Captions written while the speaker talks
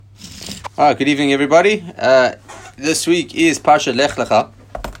All right, good evening, everybody. This week is Parsha Lech Lecha,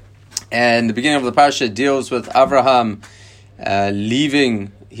 and the beginning of the Parsha deals with Avraham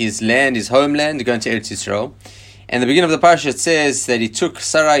leaving his land, his homeland, going to Eretz Yisrael. And the beginning of the Parsha, it says that he took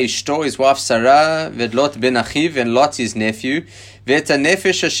Sarah Ishto, his wife Sarah, Lot ben Achiv, and Lot his nephew, Vet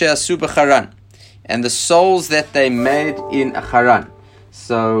nefesh asher asu b'Charan, and the souls that they made in Haran.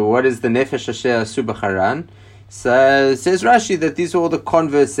 So what is the nefesh asher asu b'Charan? So it says Rashi that these are all the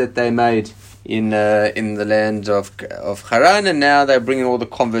converts that they made in the land of Haran, and now they're bringing all the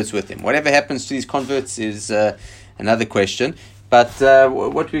converts with them. Whatever happens to these converts is another question. But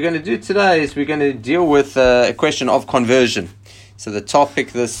what we're going to do today is we're going to deal with a question of conversion. So the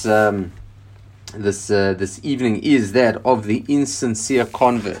topic this evening is that of the insincere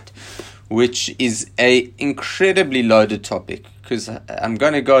convert, which is a incredibly loaded topic, because I'm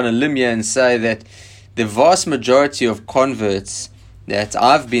going to go on a limb here and say that the vast majority of converts that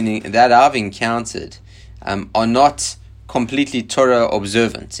I've encountered are not completely Torah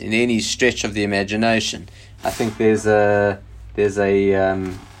observant in any stretch of the imagination. I think there are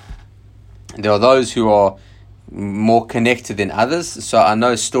those who are more connected than others. So I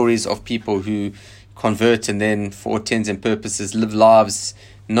know stories of people who convert and then, for all intents and purposes, live lives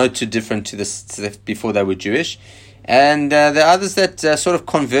no too different to this before they were Jewish. And there are others that sort of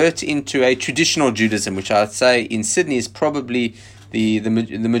convert into a traditional Judaism, which I'd say in Sydney is probably the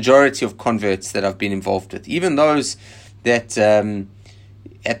majority of converts that I've been involved with. Even those that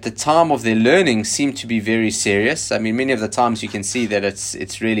at the time of their learning seem to be very serious. I mean, many of the times you can see that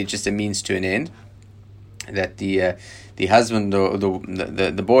it's really just a means to an end. That the husband or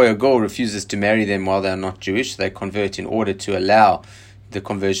the boy or girl refuses to marry them while they are not Jewish. They convert in order to allow the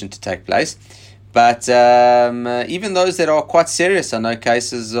conversion to take place. But even those that are quite serious, I know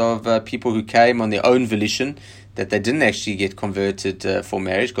cases of people who came on their own volition, that they didn't actually get converted for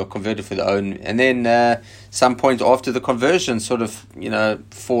marriage, got converted for their own, and then some point after the conversion sort of,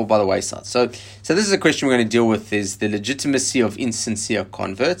 fall by the wayside. So this is a question we're going to deal with, is the legitimacy of insincere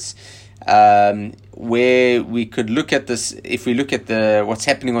converts, where we could look at this, if we look at what's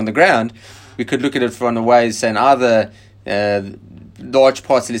happening on the ground, we could look at it from a way saying either large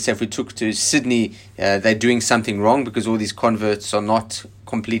parts, let's say if we took to Sydney, they're doing something wrong because all these converts are not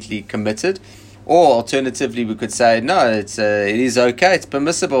completely committed. Or alternatively, we could say, no, it is okay, it's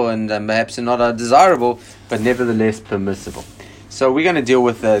permissible, and perhaps not desirable, but nevertheless permissible. So we're going to deal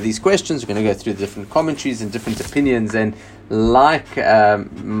with these questions. We're going to go through the different commentaries and different opinions, and like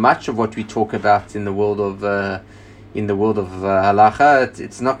much of what we talk about in the world of Halacha,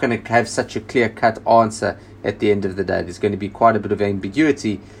 it's not going to have such a clear-cut answer at the end of the day. There's going to be quite a bit of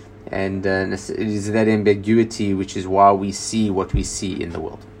ambiguity, and it is that ambiguity which is why we see what we see in the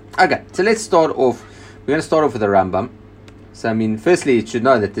world. Okay, so let's start off. We're going to start off with the Rambam. So, firstly, it should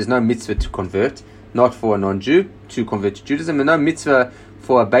know that there's no mitzvah to convert, not for a non-Jew to convert to Judaism, and no mitzvah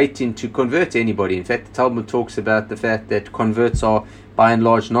for a Beit Din to convert anybody. In fact, the Talmud talks about the fact that converts are, by and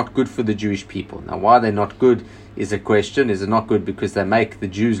large, not good for the Jewish people. Now, why they're not good is a question. Is it not good because they make the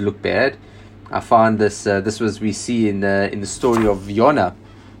Jews look bad? I find this we see in the story of Yonah,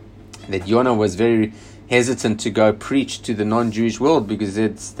 that Yonah was very hesitant to go preach to the non-Jewish world because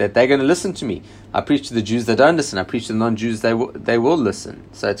it's that they're going to listen to me. I preach to the Jews, they don't listen. I preach to the non-Jews, they will listen.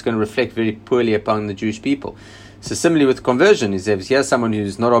 So it's going to reflect very poorly upon the Jewish people. So similarly with conversion, is if here's someone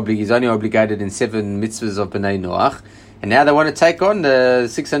who's he's only obligated in 7 mitzvahs of B'nai Noach, and now they want to take on the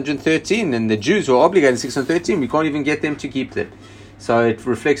 613, and the Jews who are obligated in 613, we can't even get them to keep them. So it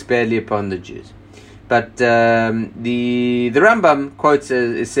reflects badly upon the Jews. But the Rambam quotes,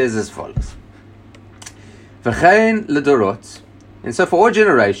 it says as follows: V'chein ledorot, and so for all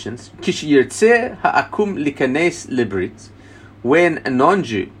generations, kish yirtzeh ha'akum likanes librit, when a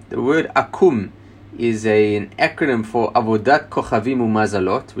non-Jew, the word akum is an acronym for avodat kochavim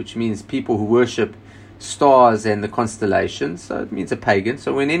u'mazalot, which means people who worship stars and the constellations. So it means a pagan.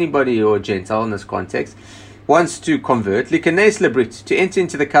 So when anybody, or a Gentile in this context, wants to convert, likanes librit, to enter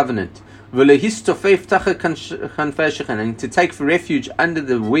into the covenant, and to take refuge under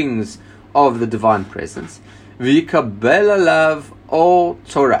the wings of the divine presence, all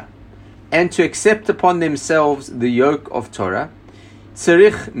Torah, and to accept upon themselves the yoke of Torah,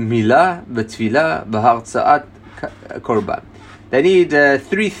 tzarich milah v'tfilah v'hartza'at korban. They need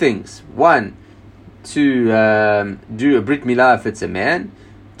 3 things. 1, to do a brit milah if it's a man,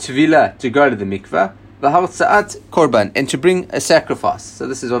 tfilah, to go to the mikvah, v'hartza'at korban, and to bring a sacrifice. So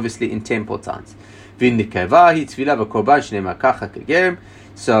this is obviously in temple times.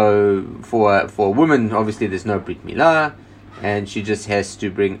 So for a woman, obviously there's no brit milah, and she just has to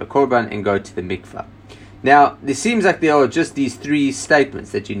bring a korban and go to the mikvah. Now, it seems like there are just these three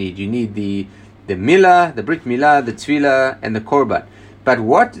statements that you need. You need the milah, the brit milah, the tefillah, and the korban. But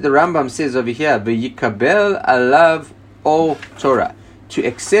what the Rambam says over here, v'yikabel alav ol Torah, to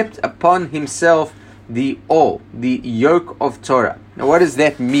accept upon himself the yoke of Torah. Now, what does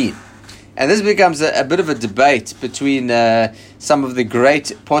that mean? And this becomes a bit of a debate between some of the great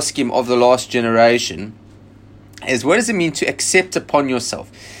poskim of the last generation. Is what does it mean to accept upon yourself?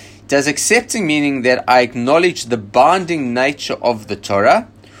 Does accepting meaning that I acknowledge the binding nature of the Torah?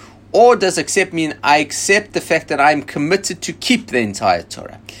 Or does accept mean I accept the fact that I'm committed to keep the entire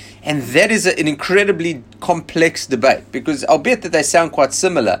Torah? And that is an incredibly complex debate, because albeit that they sound quite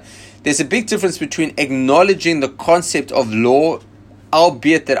similar, there's a big difference between acknowledging the concept of law,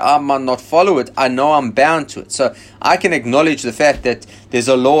 albeit that I might not follow it, I know I'm bound to it. So I can acknowledge the fact that there's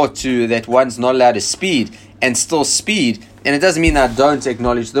a law that one's not allowed to speed and still speed, and it doesn't mean I don't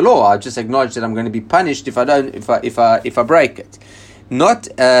acknowledge the law. I just acknowledge that I'm going to be punished if I break it. Not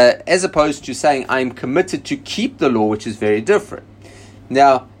as opposed to saying I'm committed to keep the law, which is very different.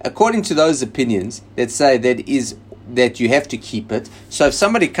 Now, according to those opinions that say that you have to keep it, so if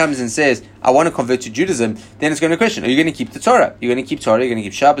somebody comes and says, I want to convert to Judaism, then it's going to question, are you going to keep the Torah? You're going to keep Torah, you're going to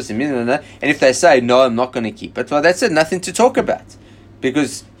keep Shabbos, and if they say, no, I'm not going to keep it, well, that's it, nothing to talk about,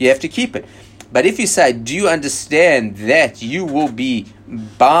 because you have to keep it. But if you say, do you understand that you will be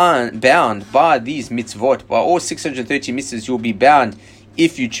bound by these mitzvot, by all 630 mitzvahs, you'll be bound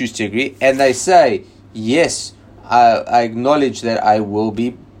if you choose to agree, and they say, yes, I acknowledge that I will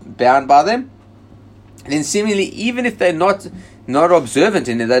be bound by them, then seemingly, even if they're not observant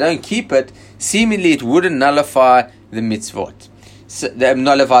and if they don't keep it, seemingly it wouldn't nullify the mitzvot. So they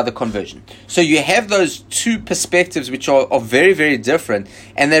nullify the conversion. So you have those two perspectives which are very, very different,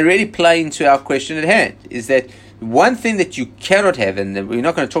 and they really play into our question at hand. Is that one thing that you cannot have, and we're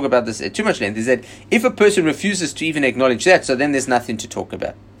not going to talk about this at too much length, is that if a person refuses to even acknowledge that, so then there's nothing to talk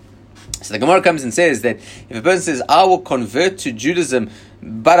about. So the Gemara comes and says that if a person says, I will convert to Judaism,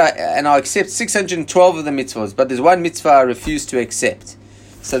 I'll accept 612 of the mitzvahs, but there's one mitzvah I refuse to accept.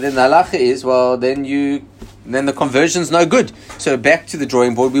 So then the halacha is, well, then the conversion's no good. So back to the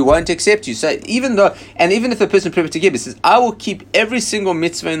drawing board, we won't accept you. So even if the person prepared to give, it says, I will keep every single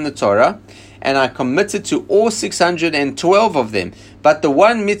mitzvah in the Torah, and I committed to all 612 of them. But the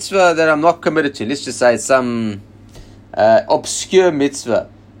one mitzvah that I'm not committed to, let's just say it's some obscure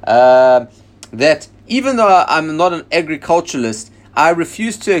mitzvah, that even though I'm not an agriculturalist, I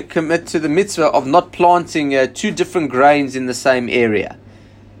refuse to commit to the mitzvah of not planting two different grains in the same area.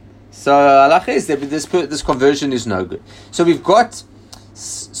 So halacha is that this conversion is no good. So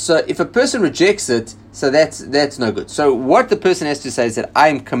if a person rejects it, so that's no good. So what the person has to say is that I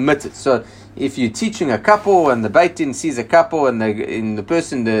am committed. So if you're teaching a couple and the Beit Din sees a couple and the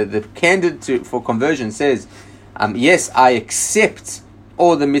person, the candidate for conversion says, yes, I accept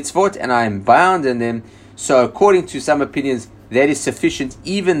all the mitzvot and I am bound in them. So according to some opinions, that is sufficient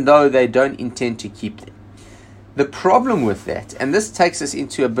even though they don't intend to keep them. The problem with that, and this takes us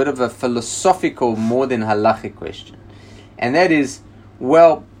into a bit of a philosophical more than halachic question, and that is,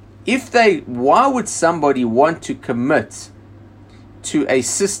 well, why would somebody want to commit to a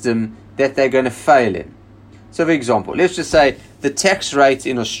system that they're going to fail in? So for example, let's just say the tax rate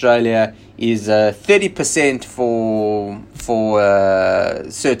in Australia is 30% for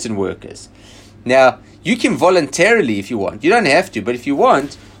certain workers. Now, you can voluntarily, if you want, you don't have to, but if you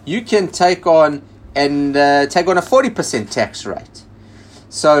want, you can take on a 40% tax rate.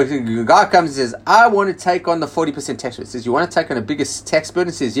 So the guy comes and says, I want to take on the 40% tax rate. He says, you want to take on a biggest tax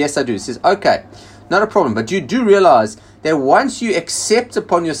burden? He says, yes, I do. He says, okay, not a problem. But you do realize that once you accept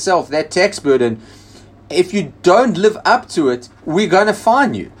upon yourself that tax burden, if you don't live up to it, we're going to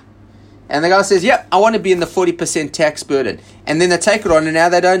fine you. And the guy says, yeah, I want to be in the 40% tax burden. And then they take it on, and now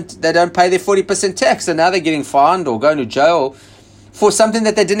they don't pay their 40% tax. So now they're getting fined or going to jail for something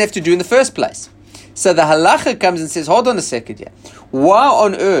that they didn't have to do in the first place. So the halacha comes and says, hold on a second here. Why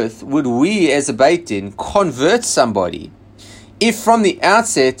on earth would we as a Beit Din convert somebody if from the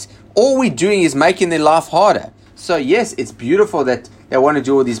outset all we're doing is making their life harder? So yes, it's beautiful that they want to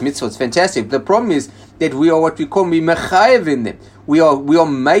do all these mitzvahs. It's fantastic. The problem is that we are what we call mechayev in them. We are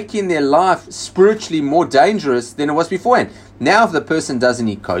making their life spiritually more dangerous than it was beforehand. Now if the person doesn't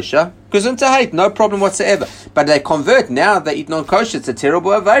eat kosher, gesundheit, no problem whatsoever. But they convert, now they eat non-kosher, it's a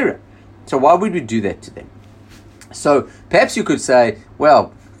terrible aveira. So why would we do that to them? So perhaps you could say,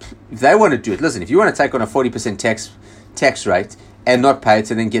 well, if they want to do it, listen, if you want to take on a 40% tax rate and not pay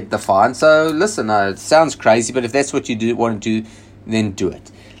it and then get the fine, so listen, it sounds crazy, but if that's what you want to do, then do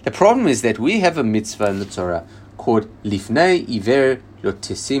it. The problem is that we have a mitzvah in the Torah called Lifnei Iver Lo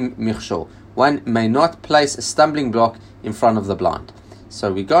Tesim Michshol. one may not place a stumbling block in front of the blind.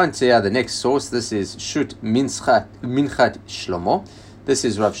 So we go into the next source. This is Shut Minchat Shlomo. This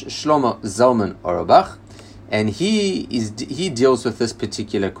is Rav Shlomo Zalman Auerbach, and he deals with this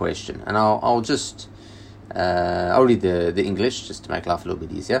particular question. And I'll read the English just to make life a little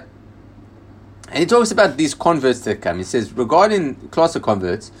bit easier. And he talks about these converts that come. He says, regarding class of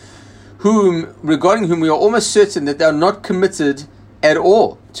converts, regarding whom we are almost certain that they are not committed at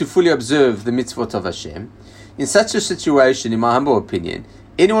all to fully observe the mitzvot of Hashem. In such a situation, in my humble opinion,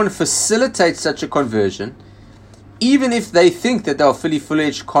 anyone facilitates such a conversion, even if they think that they are fully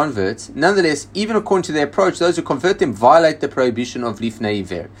fledged converts. Nonetheless, even according to their approach, those who convert them violate the prohibition of lifnei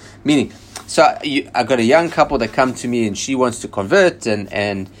iver. Meaning, so I got a young couple that come to me and she wants to convert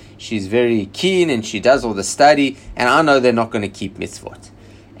and she's very keen and she does all the study, and I know they're not going to keep mitzvot.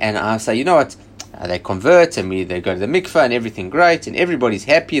 And I say, you know what? They convert and they go to the mikveh and everything great and everybody's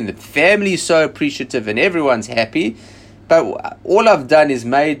happy and the family is so appreciative and everyone's happy. But all I've done is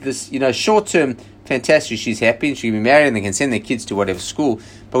made this, short term fantastic. She's happy and she can be married and they can send their kids to whatever school.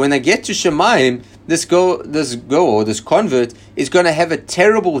 But when they get to Shemayim, this girl or this convert is going to have a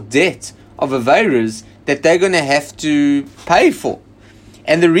terrible debt of aveiros that they're going to have to pay for.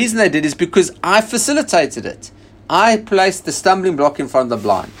 And the reason they did is because I facilitated it. I placed the stumbling block in front of the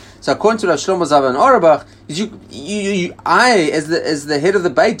blind. So according to Rav Shlomo Zalman Auerbach, I, as the head of the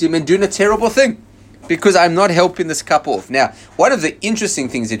Beit Din, am doing a terrible thing because I'm not helping this couple off. Now, one of the interesting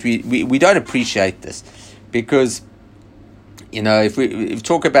things that we don't appreciate this, because if we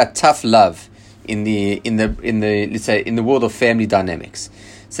talk about tough love in the let's say in the world of family dynamics,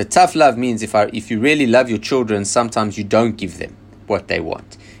 so tough love means if you really love your children, sometimes you don't give them what they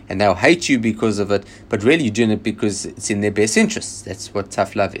want. And they'll hate you because of it, but really you're doing it because it's in their best interests. That's what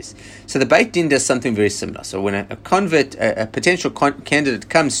tough love is. So the Beit Din does something very similar. So when a potential candidate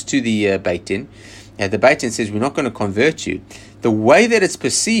comes to the Beit Din, the Beit Din says, we're not going to convert you. The way that it's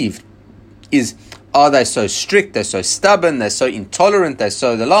perceived is, are they so strict, they're so stubborn, they're so intolerant, they're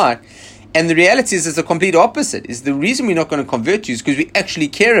so the like. And the reality is it's the complete opposite. Is the reason we're not going to convert you is because we actually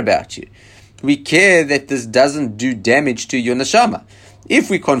care about you. We care that this doesn't do damage to your neshama.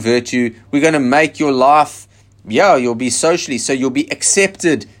 If we convert you, we're going to make your life, you'll be socially, so you'll be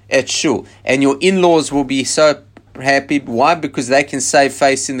accepted at shul. And your in-laws will be so happy. Why? Because they can save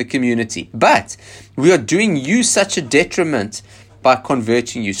face in the community. But we are doing you such a detriment by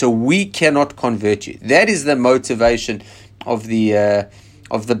converting you. So we cannot convert you. That is the motivation of the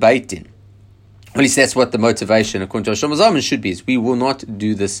Beit Din. At least that's what the motivation, according to Shlomo Zalman, should be, is we will not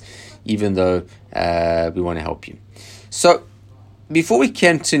do this even though we want to help you. So, before we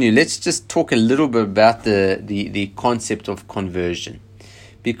continue, let's just talk a little bit about the concept of conversion.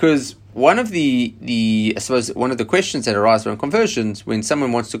 Because one of the questions that arise from conversions, when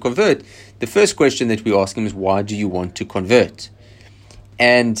someone wants to convert, the first question that we ask them is, why do you want to convert?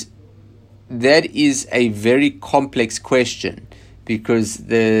 And that is a very complex question, because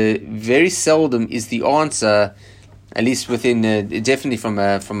very seldom is the answer, at least within, definitely from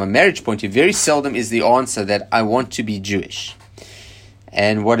a marriage point of view, very seldom is the answer that I want to be Jewish.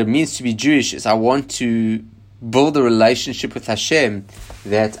 And what it means to be Jewish is I want to build a relationship with Hashem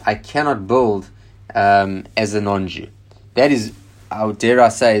that I cannot build as a non-Jew. That is, dare I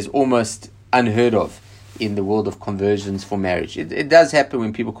say, is almost unheard of in the world of conversions for marriage. It does happen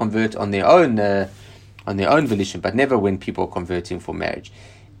when people convert on their own volition, but never when people are converting for marriage.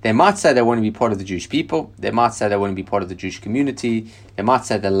 They might say they want to be part of the Jewish people. They might say they want to be part of the Jewish community. They might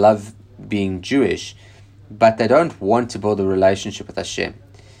say they love being Jewish, but they don't want to build a relationship with Hashem.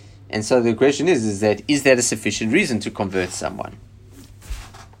 And so the question is that a sufficient reason to convert someone?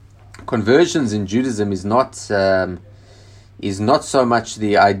 Conversions in Judaism is not so much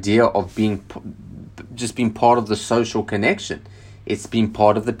the idea of being part of the social connection. It's being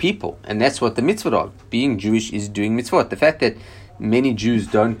part of the people. And that's what the mitzvot are. Being Jewish is doing mitzvot. The fact that many Jews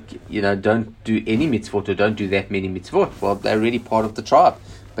don't do any mitzvot or don't do that many mitzvot, well, they're already part of the tribe.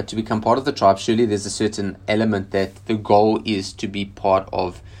 But to become part of the tribe, surely there's a certain element that the goal is to be part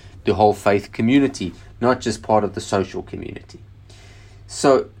of the whole faith community, not just part of the social community.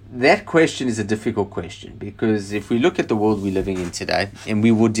 So that question is a difficult question, because if we look at the world we're living in today, and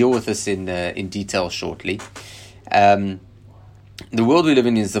we will deal with this in detail shortly, the world we live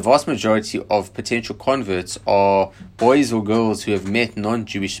in is the vast majority of potential converts are boys or girls who have met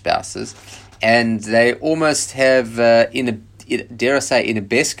non-Jewish spouses, and they almost have, dare I say, in a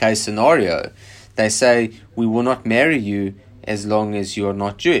best case scenario, they say, we will not marry you as long as you're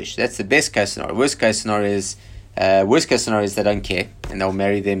not Jewish. That's the best case scenario. Worst case scenario is they don't care and they'll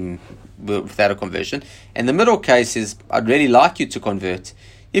marry them without a conversion. And the middle case is, I'd really like you to convert.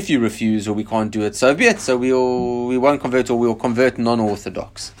 If you refuse or we can't do it, so be it. So we won't convert, or we'll convert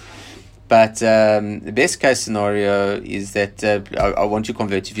non-Orthodox. But the best case scenario is that I want you to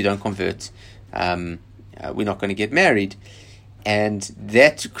convert. If you don't convert, we're not going to get married. And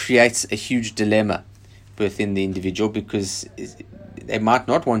that creates a huge dilemma within the individual, because they might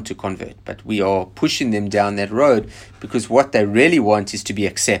not want to convert, but we are pushing them down that road because what they really want is to be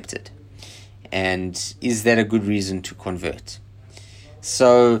accepted. And is that a good reason to convert?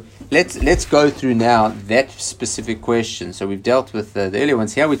 So let's go through now that specific question. So we've dealt with the earlier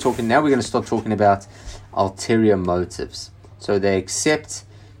ones. Now we're going to start talking about ulterior motives. So they accept,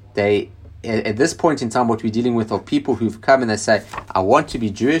 at this point in time, what we're dealing with are people who've come and they say, I want to be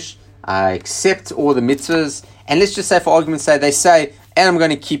Jewish, I accept all the mitzvahs, and let's just say, for argument's sake, they say, and I'm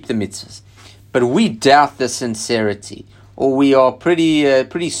going to keep the mitzvahs. But we doubt the sincerity, or we are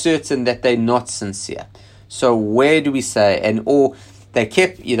pretty certain that they're not sincere. So where do we say, or they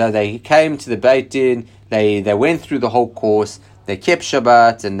kept, they came to the Beit Din, they went through the whole course, they kept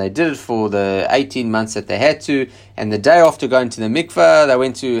Shabbat, and they did it for the 18 months that they had to, and the day after going to the mikveh, they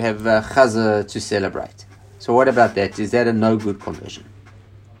went to have chazah to celebrate. So what about that? Is that a no-good conversion?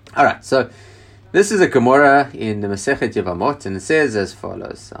 All right, so this is a Gemara in the Masechet Yevamot, and it says as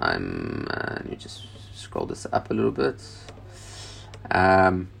follows. Let me just scroll this up a little bit.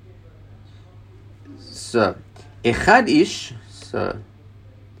 Echad ish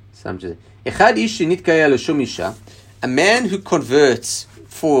shenitgaya l'shum isha, a man who converts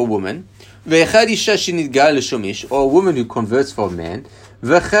for a woman, ve'echad isha shenitgaya l'shum ish, or a woman who converts for a man,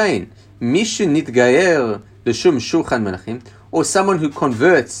 ve'chain mi shenitgayer l'shum shulchan melachim, or someone who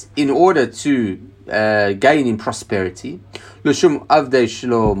converts in order to gain in prosperity, l'shum avdei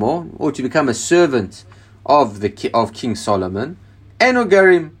shlomo, or to become a servant of King Solomon, eno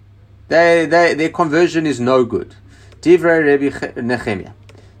garim, their conversion is no good. Divrei Rabbi Nechemia.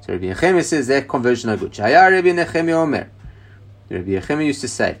 So Rabbi Nechemia says that conversion is no good. Shaya Rabbi Nechemia Omer. Rabbi Nechemia used to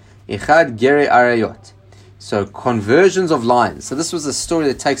say, Echad Gere Arayot. So conversions of lions. So this was a story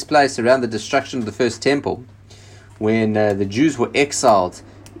that takes place around the destruction of the first temple, when the Jews were exiled.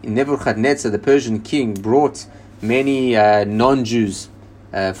 Nebuchadnezzar, the Persian king, brought many non-Jews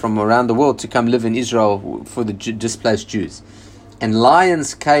from around the world to come live in Israel for the displaced Jews. And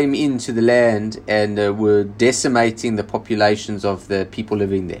lions came into the land and were decimating the populations of the people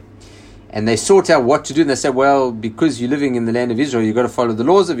living there. And they sought out what to do. And they said, well, because you're living in the land of Israel, you've got to follow the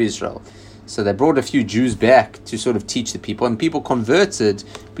laws of Israel. So they brought a few Jews back to sort of teach the people. And people converted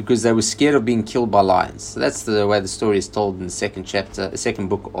because they were scared of being killed by lions. So that's the way the story is told in the second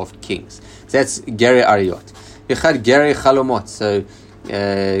book of Kings. So that's Geri Ariot. Yechad Geri Chalomot. So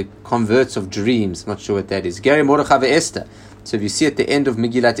converts of dreams. I'm not sure what that is. Geri Mordechai Esther. So if you see at the end of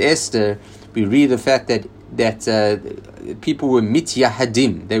Megillat Esther, we read the fact that people were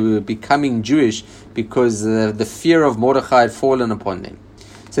mityahadim. They were becoming Jewish because the fear of Mordechai had fallen upon them.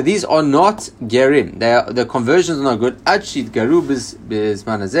 So these are not gerim. The conversions are not good. Achid garu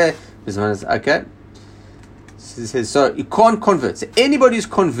bizmanazeh. Okay. So you can't convert. So anybody who's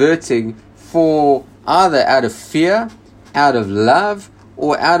converting for either out of fear, out of love,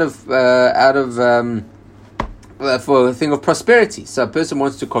 or out of for a thing of prosperity. So a person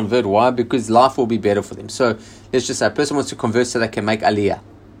wants to convert. Why? Because life will be better for them. So let's just say a person wants to convert so they can make aliyah.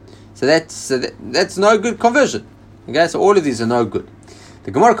 So that's no good conversion. Okay, so all of these are no good. The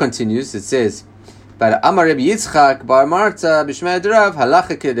Gemara continues. It says, "But Amar Rabbi Yitzchak bar Marta b'shmei Rav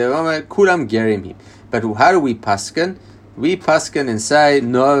halacha kedei kulam gerim him." But how do we paskin? We paskin and say,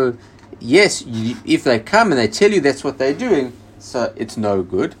 no, yes, if they come and they tell you that's what they're doing, so it's no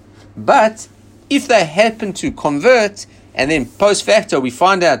good. But if they happen to convert, and then post facto we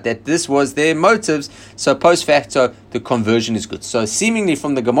find out that this was their motives, so post facto the conversion is good. So seemingly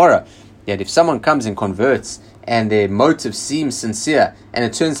from the Gemara, that if someone comes and converts and their motives seem sincere, and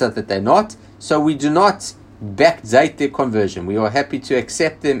it turns out that they're not, so we do not backdate their conversion. We are happy to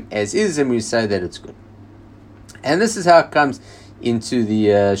accept them as is, and we say that it's good. And this is how it comes into the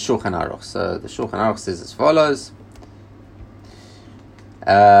Shulchan Aruch. So the Shulchan Aruch says as follows.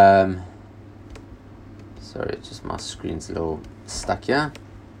 Sorry, just my screen's a little stuck here.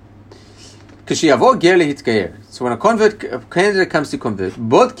 So when a candidate comes to convert,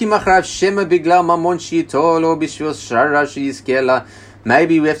 maybe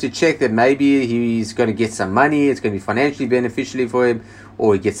we have to check that maybe he's going to get some money, it's going to be financially beneficial for him,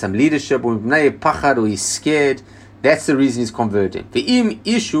 or he gets some leadership, or he's scared.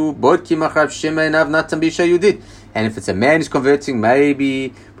 And if it's a man who's converting,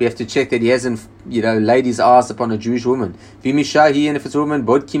 maybe we have to check that he hasn't, laid his eyes upon a Jewish woman. V'mishahi, and if it's a woman,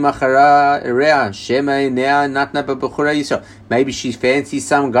 bodki machara rea shema nea natna b'bechura Yisrael. Maybe she fancies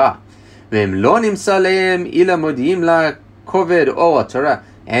some guy. V'em lo nimsa lehem ila modiim la koved or Torah.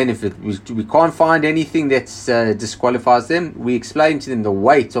 And if we can't find anything that disqualifies them, we explain to them the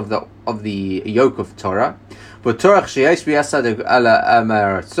weight of the yoke of Torah. And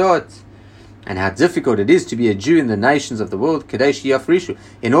how difficult it is to be a Jew in the nations of the world,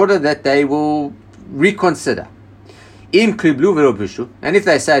 in order that they will reconsider. And if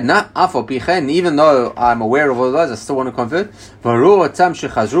they say, even though I'm aware of all those, I still want to convert.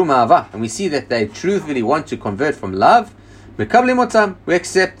 And we see that they truthfully want to convert from love. We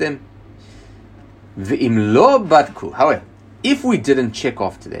accept them. However, if we didn't check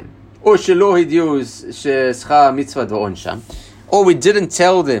after them, or we didn't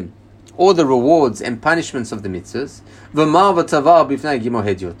tell them all the rewards and punishments of the mitzvahs,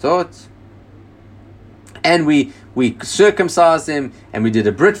 and we circumcised them, and we did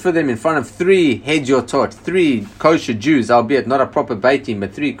a brit for them in front of 3 hedyotot, 3 kosher Jews, albeit not a proper beitim,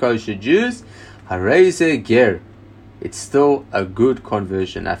 but 3 kosher Jews, hareze ger, it's still a good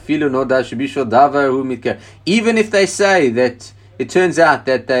conversion. Even if they say that it turns out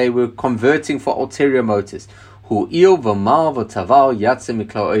that they were converting for ulterior motives. Since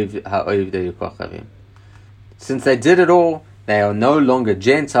they did it all, they are no longer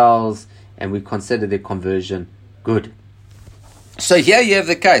Gentiles, and we consider their conversion good. So here you have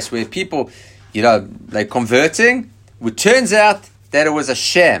the case where people, they're converting, it turns out that it was a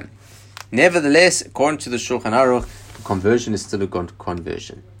sham. Nevertheless, according to the Shulchan Aruch, conversion is still a good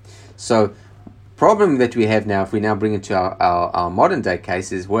conversion. So, problem that we have now, if we now bring it to our modern day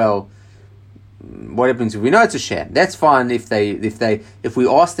case, is what happens if we know it's a sham? That's fine if we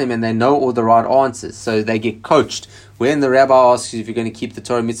ask them and they know all the right answers, so they get coached. When the rabbi asks you if you're going to keep the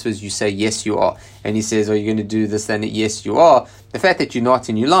Torah mitzvahs, you say yes you are, and he says, are you going to do this? Then yes you are. The fact that you're not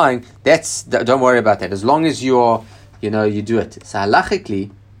and you're lying, don't worry about that. As long as you are, you do it. So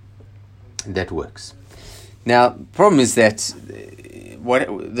halachically, that works. Now, the problem is that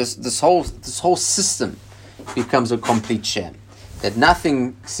this whole system becomes a complete sham. That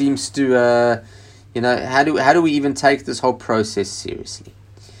nothing seems to, how do we even take this whole process seriously?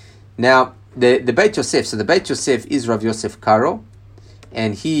 Now, the Beit Yosef. So the Beit Yosef is Rav Yosef Karo,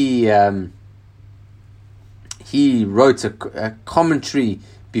 and he wrote a commentary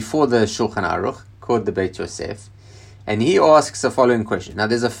before the Shulchan Aruch called the Beit Yosef, and he asks the following question. Now,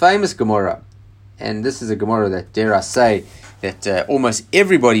 there's a famous Gemara. And this is a Gemara that, dare I say, that almost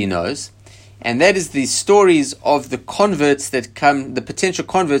everybody knows. And that is the stories of the potential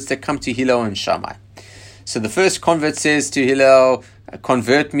converts that come to Hillel and Shammai. So the first convert says to Hillel,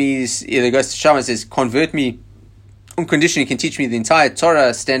 convert me. He goes to Shammai and says, convert me on condition you can teach me the entire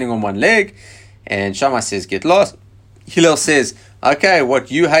Torah standing on one leg. And Shammai says, get lost. Hillel says, okay, what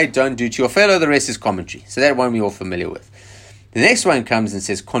you hate, don't do to your fellow. The rest is commentary. So that one we're all familiar with. The next one comes and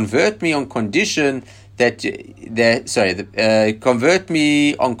says, convert me on condition that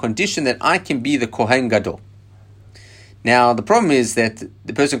I can be the Kohen Gadol. Now, the problem is that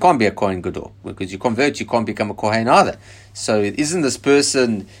the person can't be a Kohen Gadol, because you convert, you can't become a Kohen either. So isn't this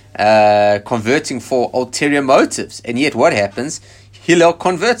person converting for ulterior motives? And yet what happens? Hillel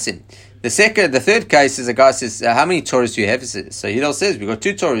converts him. The third case is a guy says, how many Torahs do you have? So Hillel says, we've got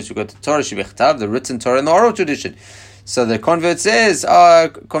 2 Torahs. We've got the Torah Shebechtav, the written Torah, and the oral tradition. So the convert says,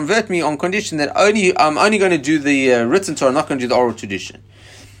 convert me on condition that I'm only going to do the written Torah, I'm not going to do the oral tradition.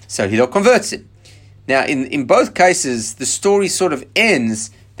 So Hillel converts him. Now, in both cases, the story sort of ends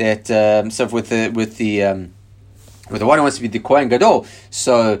that with the one who wants to be the Kohen Gadol.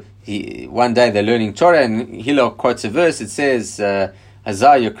 So one day they're learning Torah, and Hillel quotes a verse. It says,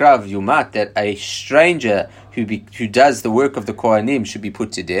 Hazar Yukrav Yumat, that a stranger who does the work of the Kohanim should be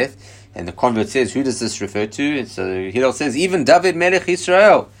put to death. And the convert says, who does this refer to? And so Hillel says, even David Melech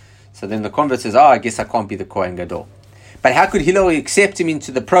Israel. So then the convert says, I guess I can't be the Kohen Gadol. But how could Hillel accept him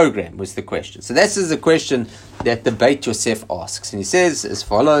into the program, was the question. So this is the question that the Beit Yosef asks. And he says as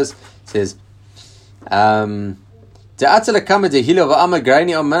follows, he says, so it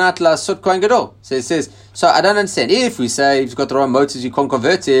says, so I don't understand. If we say he's got the wrong motives, you can't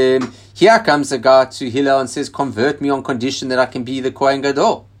convert him. Here comes a guy to Hillel and says, convert me on condition that I can be the Kohen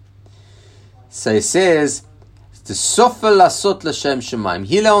Gadol. So he says, Hillel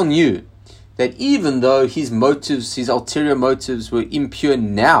knew that even though his ulterior motives were impure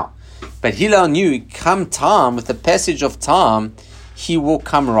now, but Hillel knew come time, with the passage of time, he will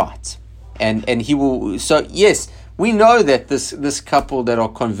come right. And he will, so yes, we know that this couple that are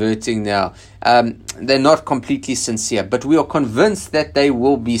converting now, they're not completely sincere, but we are convinced that they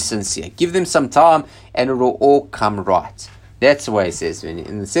will be sincere. Give them some time and it will all come right. That's the way it says. And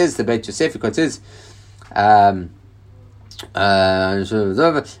it says, the Beit Yosef, it says,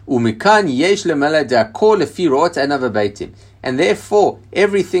 and therefore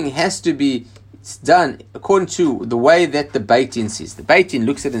everything has to be done according to the way that the Beit Din sees. The Beit Din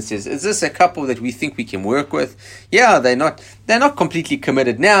looks at it and says, is this a couple that we think we can work with? Yeah, they're not completely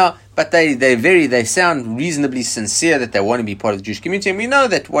committed now, but they sound reasonably sincere that they want to be part of the Jewish community. And we know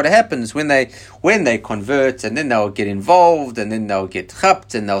that what happens when they convert, and then they'll get involved, and then they'll get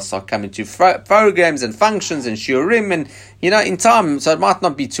chapped, and they'll start coming to programs and functions and shiurim, and in time. So it might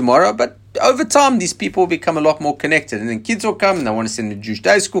not be tomorrow, but over time, these people will become a lot more connected, and then kids will come and they want to send them to Jewish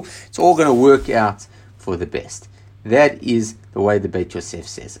day school. It's all going to work out for the best. That is the way the Beit Yosef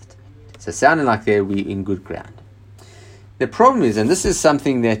says it. So sounding like we're in good ground. The problem is, and this is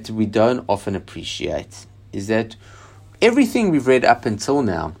something that we don't often appreciate, is that everything we've read up until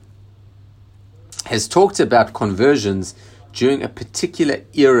now has talked about conversions during a particular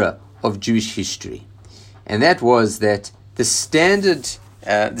era of Jewish history. And that was that the standard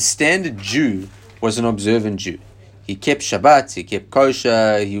Jew was an observant Jew. He kept Shabbat, he kept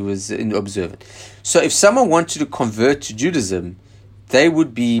kosher, he was observant. So if someone wanted to convert to Judaism, they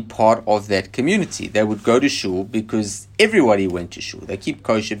would be part of that community. They would go to shul because everybody went to shul. They keep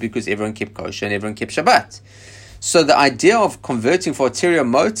kosher because everyone kept kosher and everyone kept Shabbat. So the idea of converting for ulterior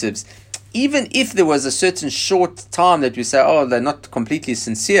motives, even if there was a certain short time that we say, oh, they're not completely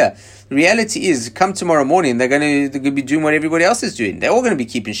sincere, the reality is, come tomorrow morning, they're going to be doing what everybody else is doing. They're all going to be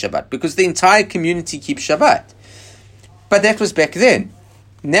keeping Shabbat because the entire community keeps Shabbat. But that was back then.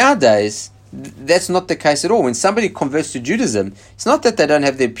 Nowadays, that's not the case at all. When somebody converts to Judaism, it's not that they don't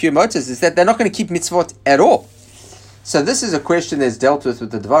have their pure motives, it's that they're not going to keep mitzvot at all. So this is a question that's dealt with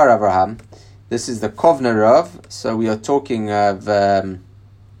the Dvar Avraham. This is the Kovner Rav. So we are talking of at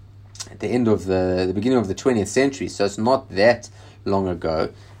the end of the beginning of the 20th century. So it's not that long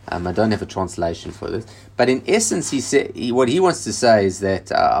ago. I don't have a translation for this. But in essence, what he wants to say is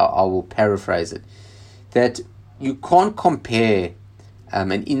that, I will paraphrase it, that you can't compare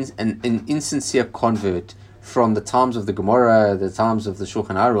an insincere convert from the times of the Gemara, the times of the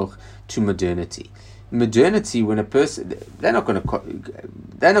Shulchan Aruch, to modernity. Modernity, when a person, they're not going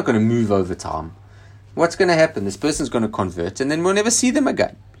to move over time. What's going to happen? This person's going to convert, and then we'll never see them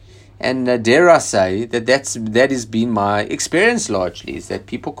again. And dare I say that has been my experience largely, is that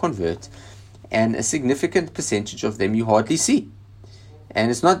people convert, and a significant percentage of them you hardly see. And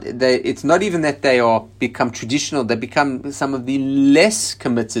it's not even that they become traditional; they become some of the less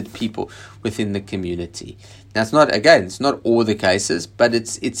committed people within the community. Now, it's not all the cases, but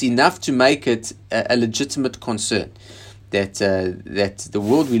it's enough to make it a legitimate concern that the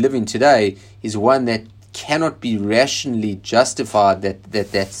world we live in today is one that cannot be rationally justified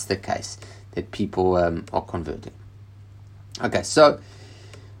that's the case, that people are converting. Okay, so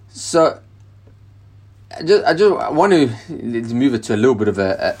I just want to move it to a little bit of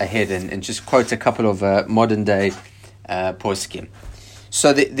ahead and just quote a couple of modern day poskim.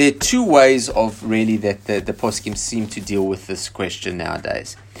 So there are two ways of really that the poskim seem to deal with this question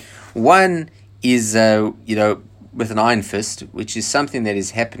nowadays. One is with an iron fist, which is something that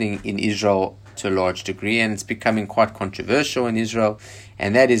is happening in Israel to a large degree, and it's becoming quite controversial in Israel.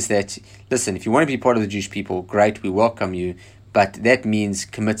 And that is that, listen, if you want to be part of the Jewish people, great, we welcome you. But that means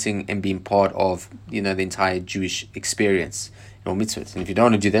committing and being part of, the entire Jewish experience or mitzvot. And if you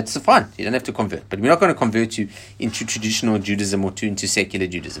don't want to do that, it's fine. You don't have to convert. But we're not going to convert you into traditional Judaism or into secular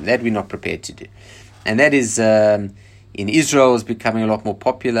Judaism. That we're not prepared to do. And that is, in Israel, is becoming a lot more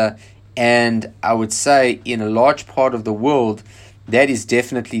popular. And I would say in a large part of the world, that is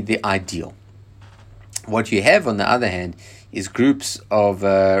definitely the ideal. What you have, on the other hand, is groups of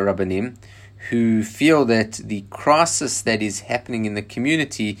Rabbanim who feel that the crisis that is happening in the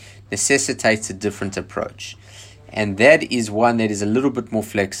community necessitates a different approach. And that is one that is a little bit more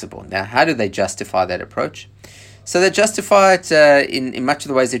flexible. Now, how do they justify that approach? So they justify it in much of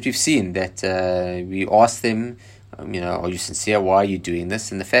the ways that we've seen, that we ask them, are you sincere? Why are you doing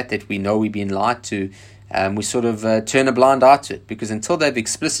this? And the fact that we know we're being lied to, we sort of turn a blind eye to it, because until they've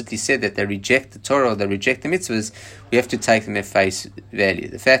explicitly said that they reject the Torah or they reject the mitzvahs, we have to take them at face value.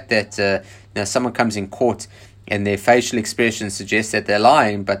 The fact that someone comes in court and their facial expression suggests that they're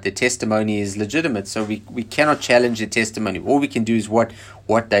lying, but their testimony is legitimate, so we cannot challenge their testimony. All we can do is what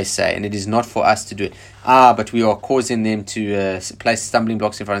they say, and it is not for us to do it. But we are causing them to place stumbling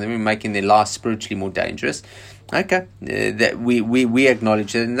blocks in front of them, we're making their lives spiritually more dangerous. Okay, that we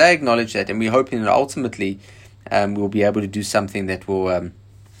acknowledge that, and they acknowledge that, and we're hoping that ultimately we'll be able to do something that will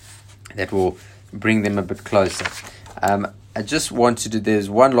bring them a bit closer. I just wanted to, there's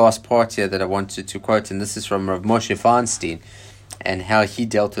one last part here that I wanted to quote, and this is from Rav Moshe Feinstein and how he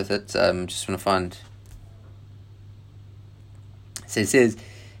dealt with it. Just want to find. So he says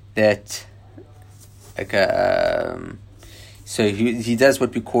that, okay, so he does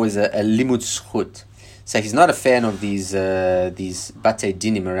what we call as a limud zchut. So he's not a fan of these batei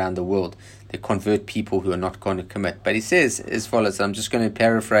dinim around the world. They convert people who are not going to commit. But he says as follows. I'm just going to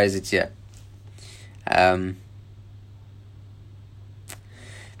paraphrase it here. That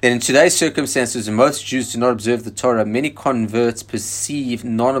in today's circumstances, when most Jews do not observe the Torah, many converts perceive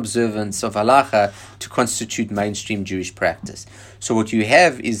non-observance of halacha to constitute mainstream Jewish practice. So what you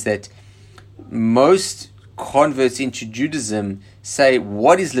have is that most converts into Judaism say,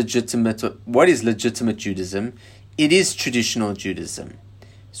 what is legitimate Judaism? It is traditional Judaism.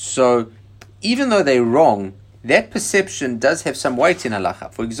 So even though they're wrong, that perception does have some weight in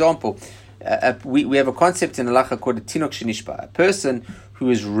halacha. For example, we have a concept in halacha called a tinok shenishba, a person who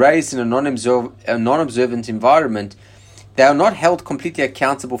is raised in a non-observant environment. They are not held completely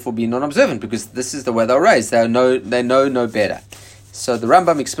accountable for being non-observant because this is the way they're raised. They know no better. So the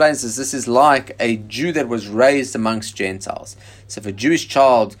Rambam explains this is like a Jew that was raised amongst Gentiles. So if a Jewish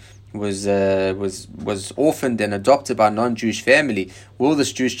child was orphaned and adopted by a non-Jewish family, will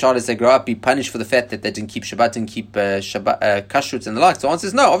this Jewish child, as they grow up, be punished for the fact that they didn't keep Shabbat and keep kashrut and the like? So the answer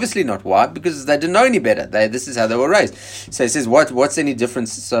is no, obviously not. Why? Because they didn't know any better. This is how they were raised. So he says, what's any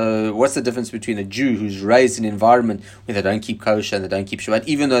difference? So what's the difference between a Jew who's raised in an environment where they don't keep kosher and they don't keep Shabbat,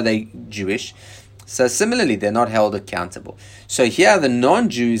 even though they're Jewish? So similarly, they're not held accountable. So here, the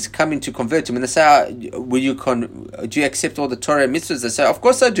non-Jews come in to convert him, and they say, do you accept all the Torah mitzvahs? They say, of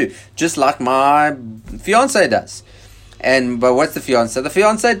course I do, just like my fiancé does. But what's the fiancé? The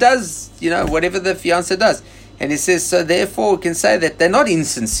fiancé does, whatever the fiancé does. And he says, so therefore we can say that they're not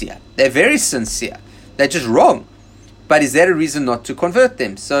insincere. They're very sincere. They're just wrong. But is that a reason not to convert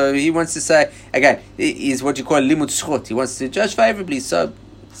them? So he wants to say, again, is what you call limud zchut. He wants to judge favorably. So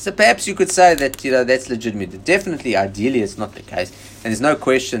perhaps you could say that that's legitimate. Definitely, ideally, it's not the case, and there's no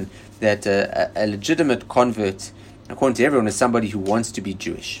question that a legitimate convert, according to everyone, is somebody who wants to be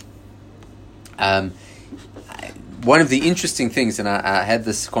Jewish. One of the interesting things, and I had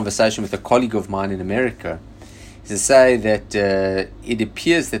this conversation with a colleague of mine in America, is to say that it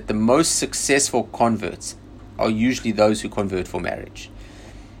appears that the most successful converts are usually those who convert for marriage.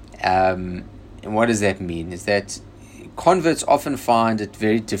 And what does that mean? Is that converts often find it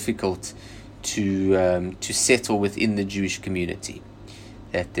very difficult to settle within the Jewish community.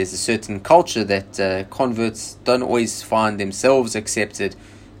 That there's a certain culture that converts don't always find themselves accepted,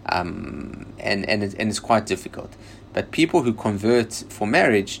 and it's quite difficult. But people who convert for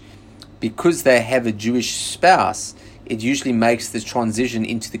marriage, because they have a Jewish spouse, it usually makes the transition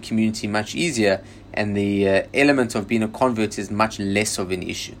into the community much easier, and the element of being a convert is much less of an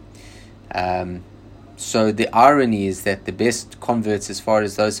issue. So the irony is that the best converts, as far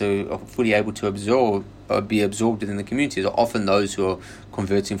as those who are fully able to absorb or be absorbed in the community, are often those who are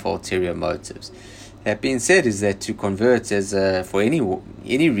converting for ulterior motives. That being said, is that to convert as for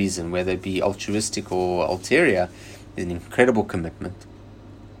any reason, whether it be altruistic or ulterior, is an incredible commitment,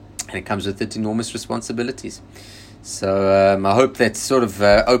 and it comes with it enormous responsibilities. So I hope that sort of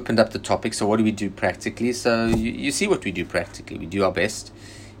opened up the topic. So what do we do practically? So you see what we do practically. We do our best,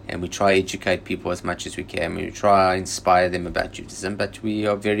 and we try to educate people as much as we can. We try to inspire them about Judaism, but we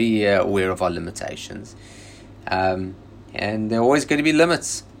are very aware of our limitations. And there are always going to be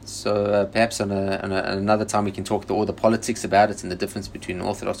limits. So perhaps on another time we can talk all the politics about it and the difference between an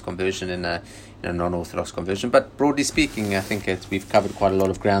Orthodox conversion and a non-Orthodox conversion. But broadly speaking, I think we've covered quite a lot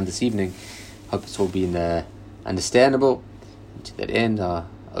of ground this evening. Hope it's all been understandable. And to that end, I'll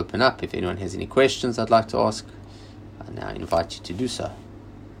open up. If anyone has any questions I'd like to ask, I now invite you to do so.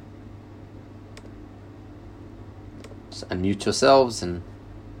 Just unmute yourselves and